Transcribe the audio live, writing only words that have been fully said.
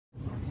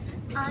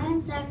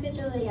I'm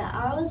Zachariah.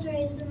 I was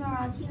raised in the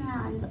Rocky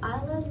Mountains.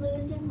 I led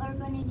Lewis and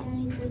Clark on a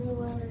journey through the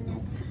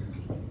wilderness.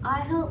 I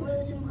helped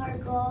Lewis and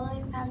Clark go all the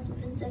way past the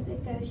Pacific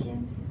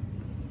Ocean.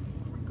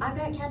 I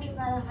got captured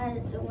by the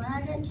Hidatsa. When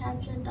I got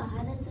captured, the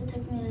Hidatsa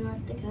took me to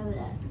North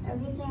Dakota.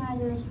 Everything I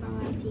do is for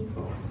my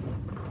people.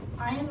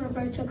 I am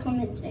Roberto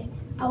Clemente.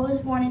 I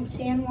was born in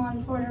San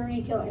Juan, Puerto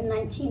Rico in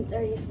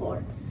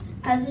 1934.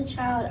 As a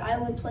child, I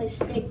would play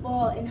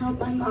stickball and help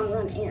my mom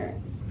run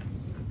errands.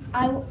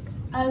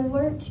 I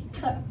worked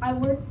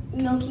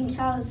milking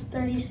cows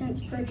 30 cents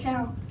per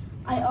cow.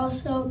 I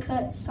also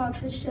cut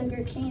stalks of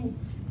sugar cane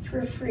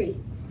for free.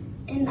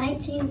 In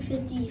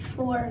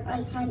 1954, I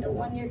signed a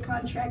one-year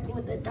contract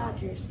with the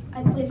Dodgers.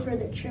 I played for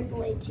the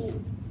AAA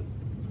team.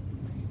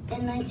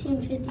 In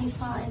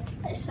 1955,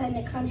 I signed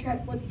a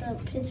contract with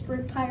the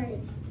Pittsburgh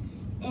Pirates,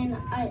 and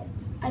I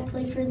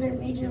played for their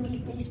Major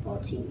League Baseball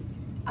team.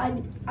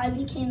 I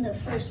became the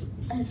first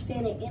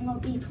Hispanic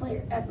MLB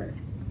player ever.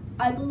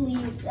 I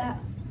believe that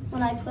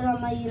when I put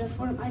on my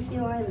uniform, I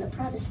feel I am the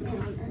proudest man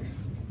on earth.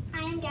 I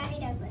am Gabby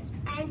Douglas.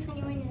 I am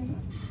 21 years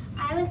old.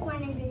 I was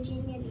born in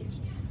Virginia Beach.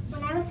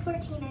 When I was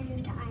 14, I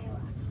moved to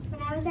Iowa.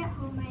 When I was at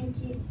home, I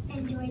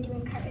enjoyed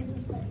doing cartwheels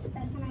and splits.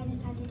 That's when I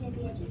decided to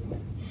be a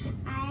gymnast.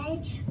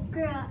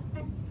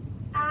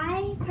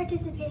 I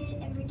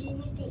participated in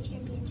Virginia State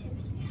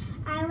Championships.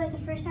 I was the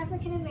first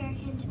African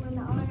American to win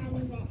the all-around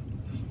event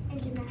in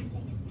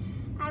gymnastics.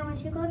 I won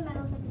 2 gold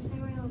medals at the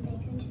Summer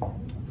Olympics in 2012.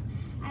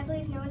 I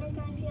believe no one is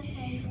going to feel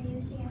sorry for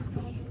UC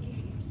Hospital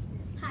fears.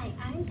 Hi,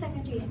 I'm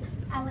Zachariah.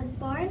 I was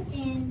born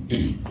in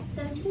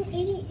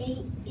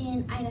 1788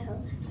 in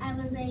Idaho. I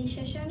was a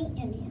Shoshone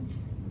Indian.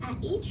 At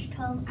age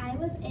 12, I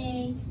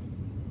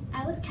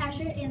was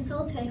captured and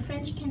sold to a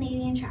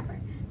French-Canadian trapper.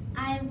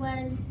 I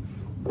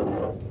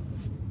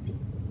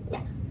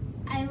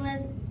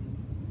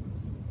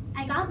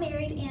got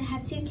married and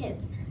had 2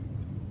 kids.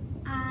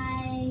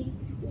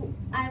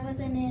 I was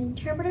an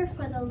interpreter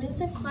for the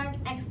Lewis and Clark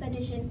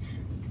expedition.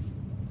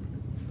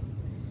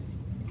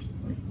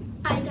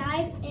 I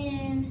died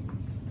in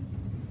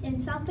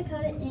South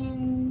Dakota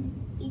in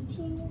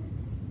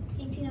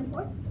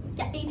 1804.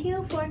 Yeah,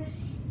 1804.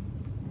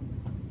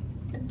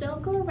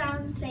 Don't go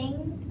around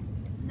saying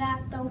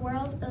that the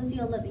world owes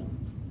you a living.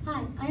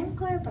 Hi, I am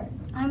Clara Bart.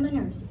 I'm a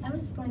nurse. I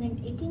was born in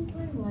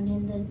 1821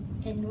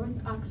 in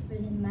North Oxford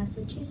in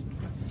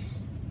Massachusetts.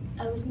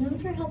 I was known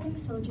for helping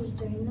soldiers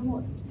during the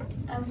war.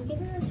 I was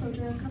giving a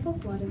soldier a cup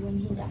of water when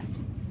he died.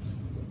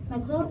 My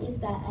quote is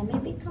that I may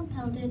be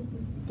compounded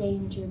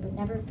danger but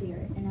never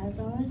fear, and as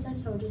long as our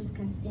soldiers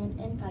can stand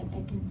and fight,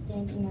 I can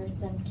stand and nurse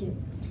them too.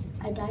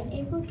 I died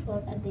April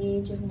 12th at the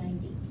age of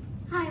 90.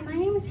 Hi, my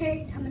name is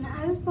Harriet Tubman.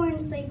 I was born in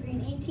slavery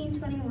in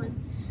 1821.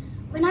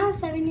 When I was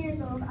 7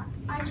 years old,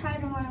 I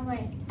tried to run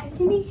away. I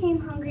soon became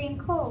hungry and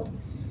cold.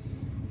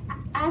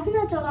 As an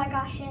adult, I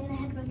got hit in the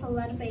head with a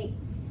lead weight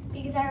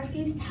because I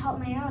refused to help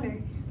my owner.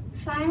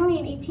 Finally,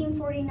 in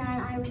 1849,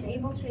 I was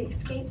able to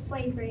escape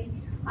slavery.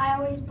 I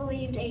always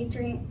believed a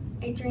dream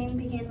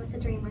began with a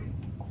dreamer.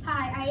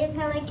 Hi, I am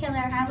Helen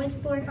Keller. I was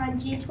born on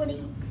June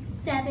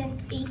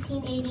 27,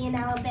 1880 in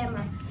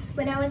Alabama.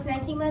 When I was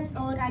 19 months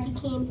old, I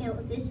became ill.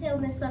 This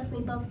illness left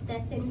me both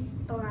deaf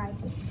and blind.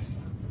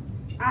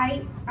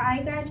 I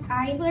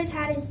learned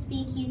how to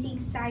speak using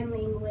sign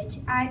language.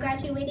 I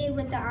graduated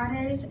with the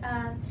honors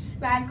of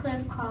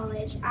Radcliffe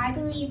College. I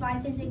believe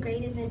life is a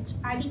great adventure.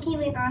 I became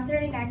an author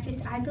and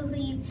actress. I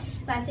believe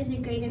life is a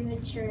great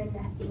adventure and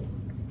nothing.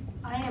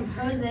 I am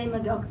Jose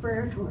Miguel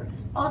Cabrera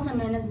Torres, also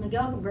known as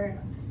Miguel Cabrera.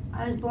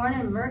 I was born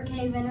in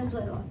Maracay,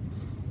 Venezuela.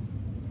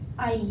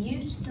 I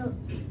used to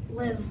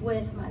live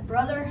with my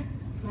brother,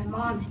 my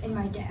mom, and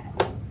my dad.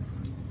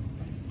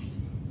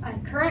 I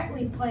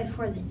currently play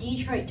for the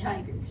Detroit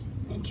Tigers.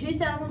 In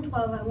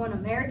 2012, I won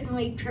American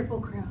League Triple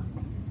Crown.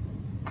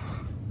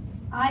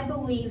 I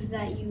believe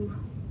that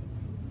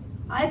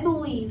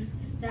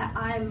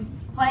I'm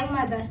playing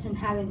my best and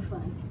having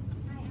fun.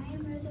 Hi, I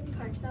am Rosa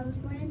Parks. I was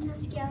born in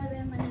Tuskegee,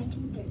 Alabama in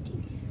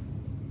 1913.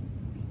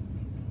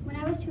 When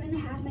I was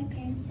 2.5, my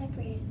parents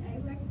separated. I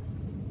worked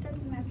at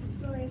the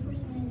Maxwell Air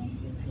Force and an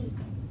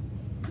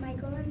ACP. My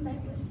goal in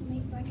life was to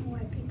make black and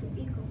white people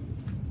equal.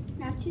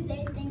 Now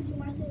today, thanks to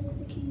Martin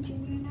Luther King Jr.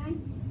 and I,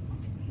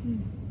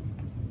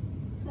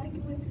 black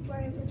and white people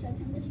are able to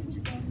attend the same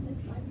school and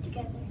live life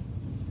together.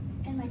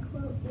 And my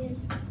quote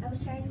is, I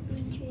was tired of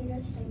being treated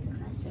as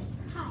second-class citizens.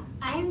 Hi,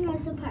 I am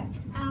Rosa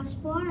Parks. I was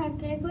born on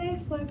February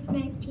 4th,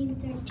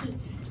 1913.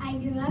 I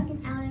grew up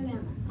in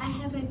Alabama. I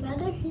have a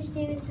brother whose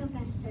name is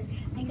Sylvester.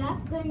 I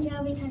got put in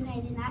jail because I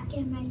did not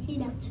give my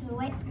seat up to a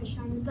white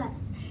person on the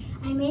bus.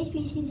 I made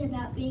speeches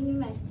about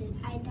being arrested.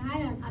 I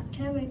died on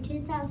October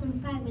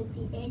 2005 at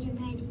the age of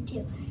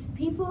 92.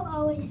 People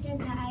always said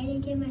that I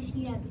didn't give my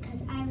seat up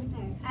because I was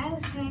tired. I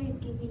was tired of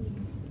giving it.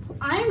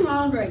 I am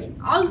Ronald Reagan.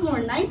 I was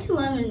born in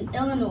 1911 in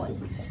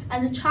Illinois.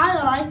 As a child,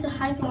 I liked to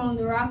hike along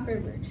the Rock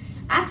River.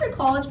 After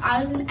college,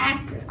 I was an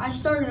actor. I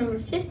starred in over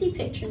 50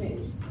 picture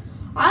movies.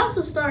 I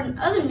also starred in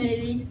other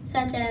movies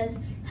such as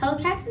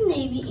Hellcats and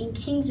Navy and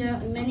King's Row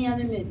and many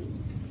other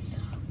movies.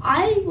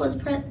 I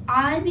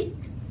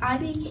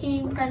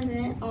became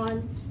president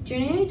on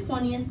January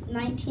 20th,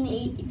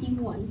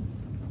 1981.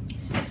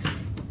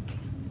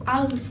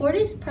 I was the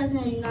 40th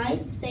president of the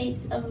United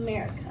States of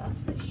America.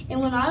 And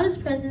when I was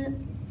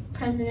president,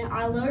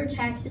 I lowered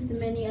taxes and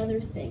many other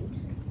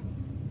things.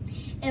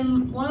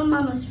 And one of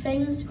my most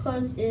famous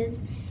quotes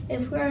is,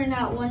 "If we are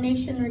not one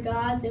nation under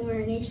God, then we're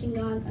a nation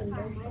gone under."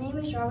 Hi, my name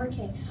is Robert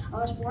Kay. I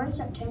was born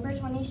September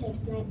 26,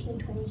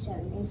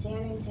 1927 in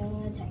San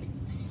Antonio,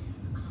 Texas.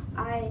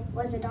 I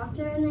was a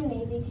doctor in the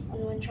Navy,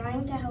 and when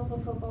trying to help a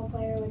football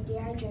player with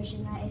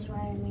dehydration, that is why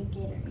I made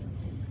Gatorade.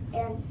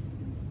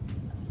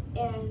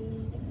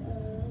 And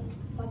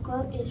my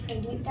quote is for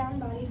Deep Down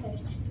Body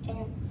Thirst.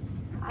 And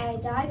I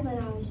died when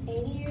I was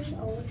 80 years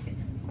old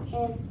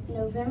in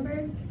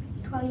November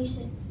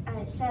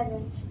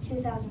 27,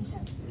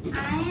 2007.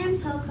 I am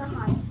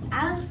Pocahontas.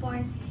 I was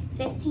born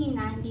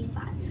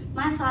 1595.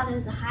 My father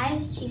was the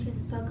highest chief of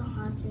the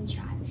Pocahontas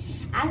tribe.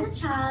 As a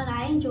child,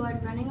 I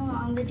enjoyed running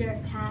along the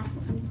dirt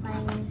paths and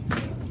playing in the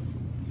fields.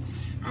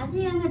 As a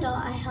young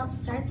adult, I helped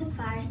start the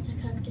fires to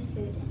cook the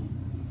food in.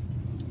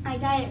 I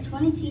died at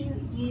 22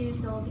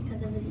 years old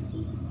because of a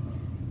disease.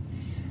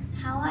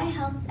 How I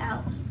helped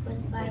out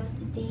was by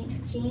the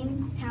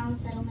Jamestown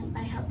settlement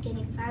by help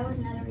getting firewood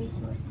and other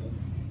resources.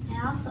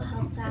 I also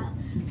helped out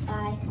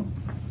by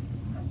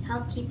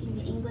help keeping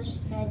the English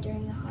fed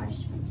during the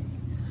harsh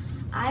winters.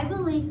 I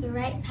believe the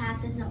right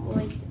path isn't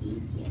always the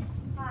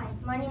easiest. Hi,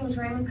 my name is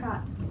Raymond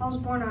Crott. I was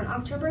born on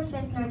October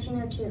 5th,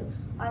 1902.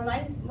 I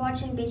liked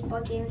watching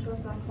baseball games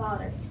with my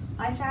father.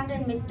 I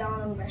founded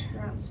McDonald's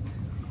restaurants.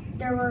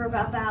 There were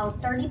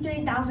about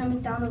 33,000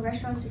 McDonald's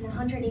restaurants in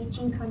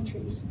 118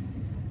 countries.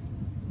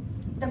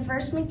 The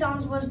first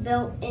McDonald's was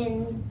built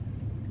in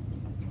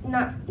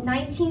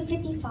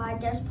 1955,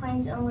 Des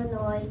Plaines,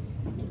 Illinois.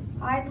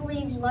 I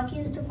believe luck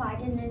is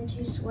divided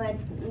into sweat.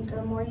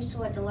 The more you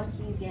sweat, the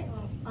luckier you get.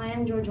 I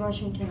am George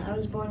Washington. I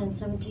was born in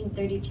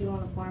 1732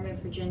 on a farm in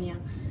Virginia.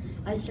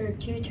 I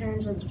served 2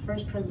 terms as the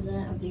first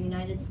president of the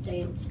United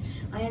States.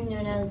 I am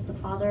known as the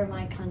father of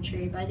my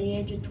country. By the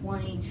age of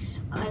 20,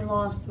 I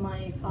lost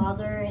my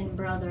father and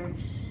brother.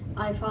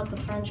 I fought the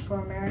French for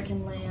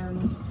American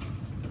land.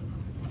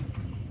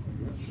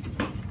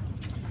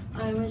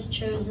 I was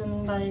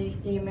chosen by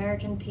the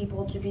American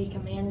people to be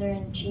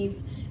commander-in-chief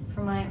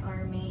for my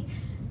army.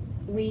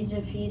 We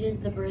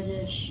defeated the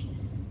British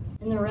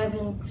in the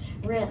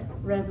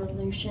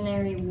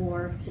Revolutionary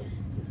War.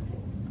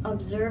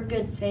 Observe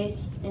good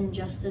faith and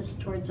justice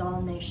towards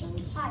all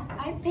nations. Hi,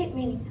 I'm Peyton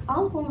Manning. I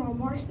was born on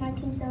March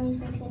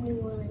 1976 in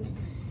New Orleans.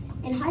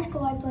 In high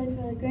school, I played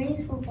for the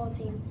greatest football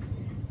team.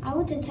 I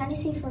went to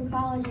Tennessee for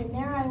college, and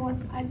there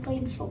I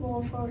played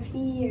football for a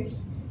few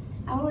years.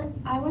 I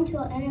went to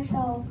the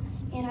NFL,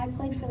 and I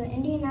played for the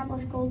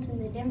Indianapolis Colts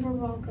and the Denver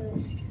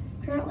Broncos.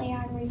 Currently,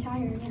 I'm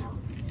retired now.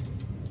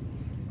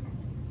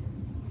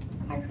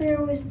 My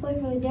career was to play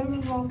for the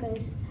Denver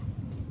Broncos.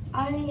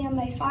 I am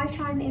a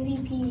 5-time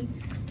MVP.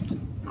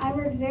 I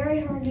worked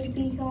very hard to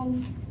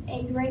become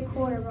a great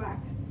quarterback.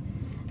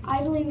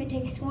 I believe it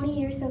takes 20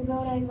 years to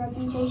build a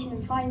reputation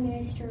and 5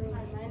 minutes to win.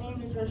 My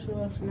name is Russell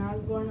Wilson. I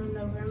was born on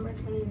November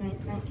 29,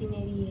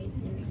 1988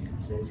 in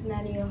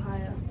Cincinnati,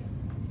 Ohio.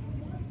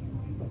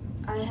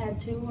 I had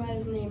 2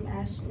 wives named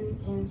Ashton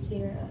and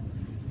Sierra,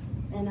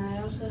 and I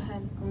also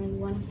had only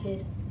 1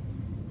 kid.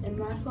 In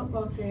my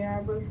football career,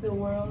 I broke the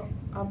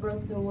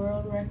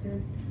world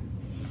record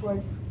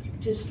for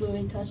to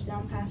slowing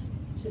touchdown passes.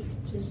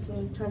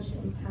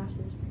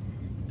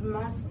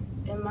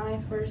 In my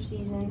first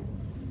season,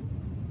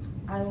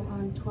 I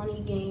won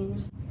 20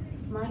 games.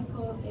 My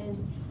quote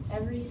is,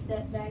 "Every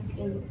step back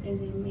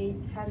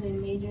has a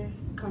major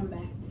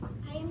comeback."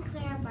 I am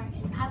Clara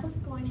Barton. I was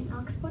born in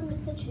Oxford,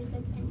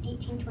 Massachusetts in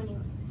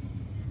 1821.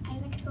 I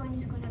liked going to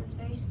school and I was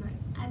very smart.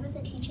 I was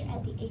a teacher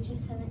at the age of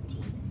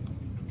 17.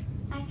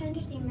 I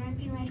founded the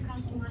American Red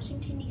Cross in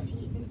Washington, D.C.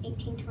 in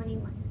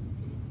 1821.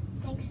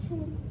 Thanks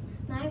to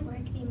my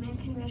work, the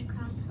American Red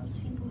Cross helps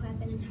people who have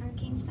been in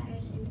hurricanes,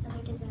 fires, and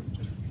other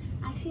disasters.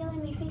 I feel I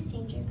may face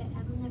danger, but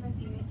I will never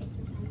fear it. It's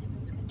a sign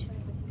everyone's good to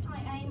everyone.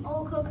 Hi, I am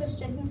Olko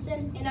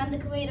Christensen, and I'm the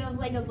creator of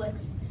Lego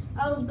Blix.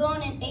 I was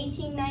born in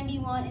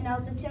 1891, and I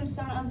was the 10th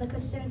son of the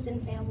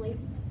Christensen family.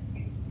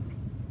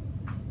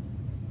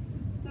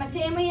 My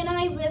family and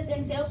I lived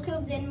in Fales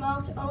Cove,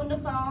 Denmark, owned a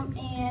farm,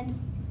 and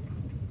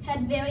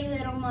had very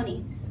little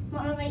money.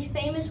 One of my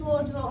famous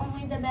words were,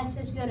 "Only the best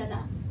is good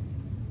enough."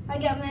 I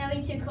got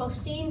married to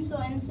Christine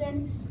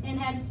Sorensen and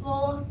had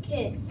 4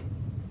 kids.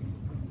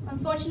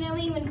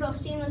 Unfortunately, when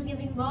Christine was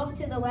giving birth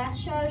to the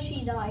last child,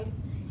 she died.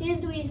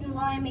 Here's the reason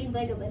why I made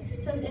Lego Bricks,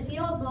 because if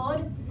you're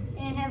bored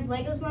and have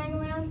Legos lying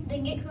around,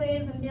 then get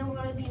creative and build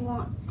whatever you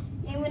want.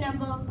 And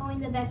remember, only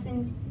the best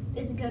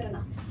is good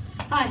enough.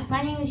 Hi,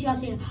 my name is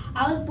Yasin.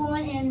 I was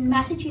born in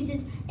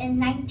Massachusetts in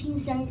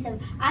 1977.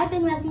 I've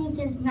been wrestling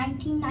since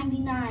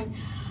 1999.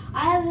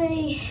 I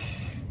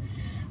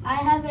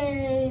have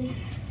a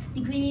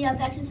degree of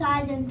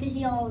exercise and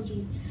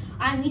physiology.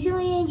 I'm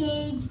recently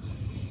engaged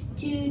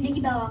to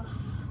Nikki Bella.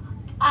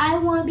 I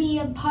want to be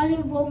a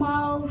positive role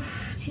model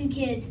two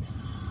kids.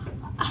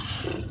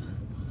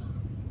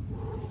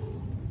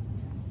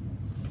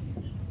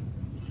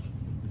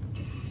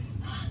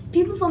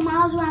 People from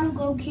miles around the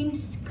globe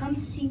come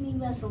to see me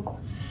wrestle.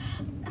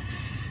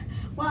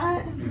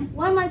 One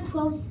of my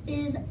quotes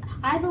is,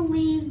 I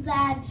believe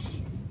that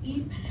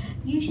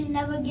you should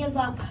never give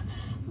up.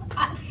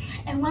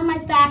 And one of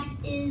my facts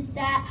is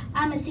that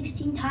I'm a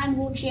 16-time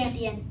world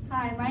champion.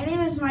 Hi, my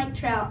name is Mike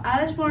Trout.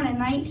 I was born in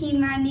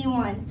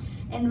 1991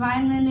 in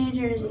Vineland, New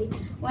Jersey.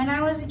 When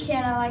I was a kid,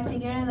 I liked to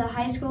go to the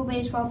high school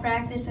baseball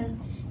practice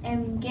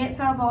and get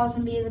foul balls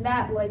and be the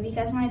bat boy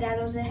because my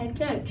dad was the head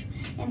coach.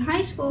 In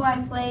high school,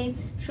 I played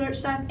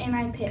shortstop and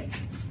I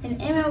pitched. In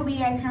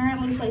MLB, I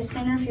currently play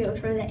center field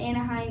for the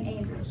Anaheim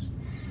Angels.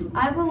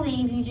 I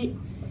believe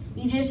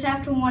you just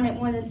have to want it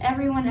more than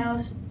everyone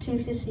else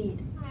to succeed.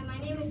 Hi, my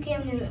name is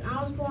Cam Newton.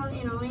 I was born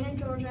in Atlanta,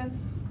 Georgia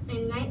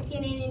in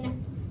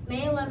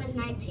May 11,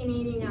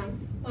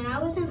 1989. When I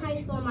was in high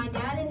school, my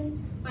dad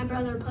and my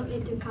brother put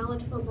me through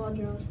college football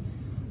drills.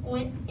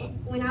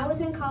 When I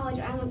was in college,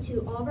 I went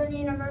to Auburn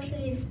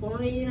University,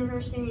 Florida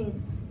University,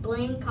 and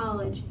Blaine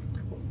College.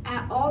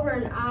 At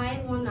Auburn,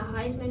 I won the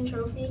Heisman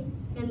Trophy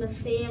and the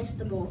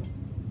Fiesta Bowl.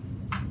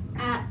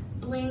 At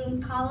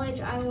Blaine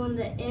College, I won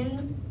the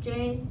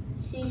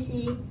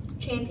NJCC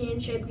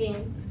championship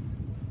game.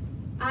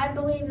 I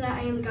believe that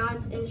I am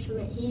God's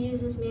instrument. He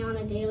uses me on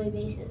a daily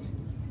basis.